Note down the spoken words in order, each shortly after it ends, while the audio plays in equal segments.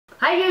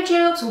Hi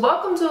YouTubes,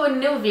 welcome to a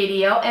new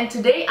video, and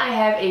today I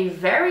have a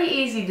very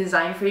easy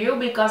design for you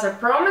because I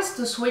promised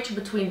to switch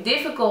between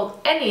difficult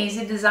and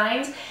easy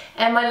designs,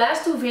 and my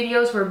last two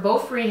videos were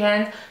both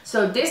freehand,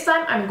 so this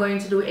time I'm going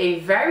to do a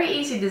very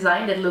easy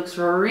design that looks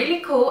really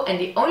cool, and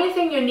the only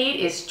thing you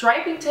need is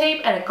striping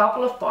tape and a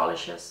couple of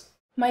polishes.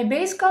 My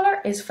base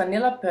color is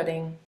vanilla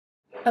pudding.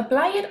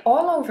 Apply it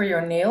all over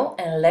your nail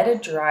and let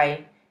it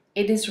dry.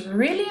 It is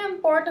really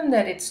important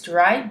that it's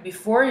dry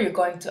before you're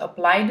going to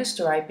apply the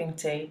striping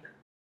tape.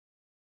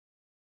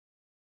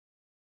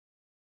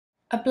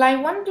 Apply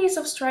one piece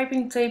of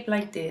striping tape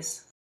like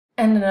this,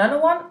 and another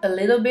one a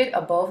little bit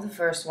above the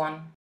first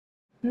one.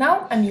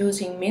 Now I'm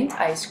using mint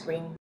ice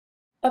cream.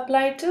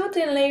 Apply 2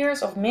 thin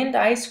layers of mint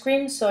ice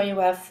cream so you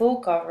have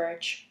full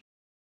coverage.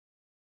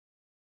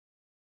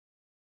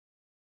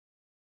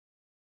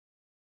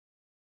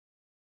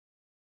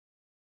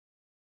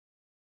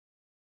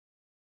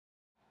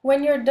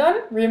 When you're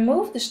done,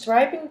 remove the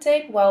striping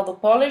tape while the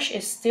polish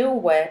is still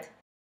wet.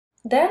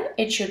 Then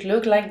it should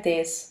look like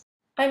this.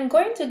 I'm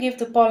going to give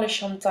the polish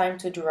some time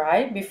to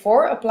dry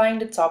before applying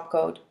the top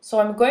coat, so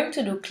I'm going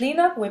to do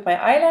cleanup with my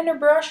eyeliner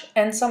brush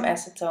and some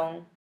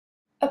acetone.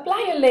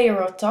 Apply a layer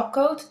of top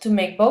coat to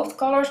make both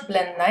colors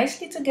blend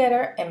nicely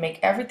together and make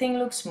everything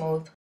look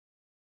smooth.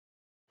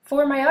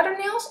 For my other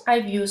nails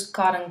I've used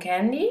cotton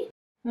candy,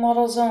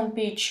 Model's Own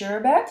Peach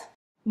Sherbet,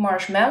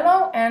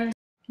 marshmallow and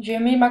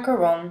GB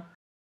macaron.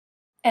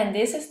 And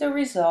this is the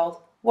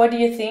result. What do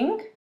you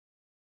think?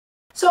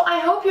 So I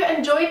hope you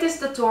enjoyed this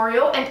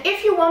tutorial, and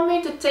if you want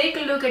me to take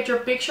a look at your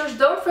pictures,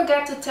 don't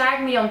forget to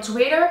tag me on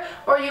Twitter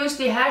or use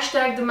the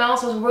hashtag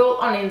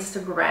demelza'sworld on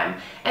Instagram.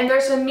 And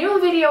there's a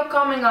new video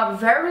coming up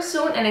very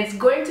soon and it's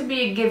going to be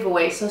a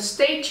giveaway, so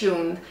stay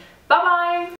tuned. Bye bye!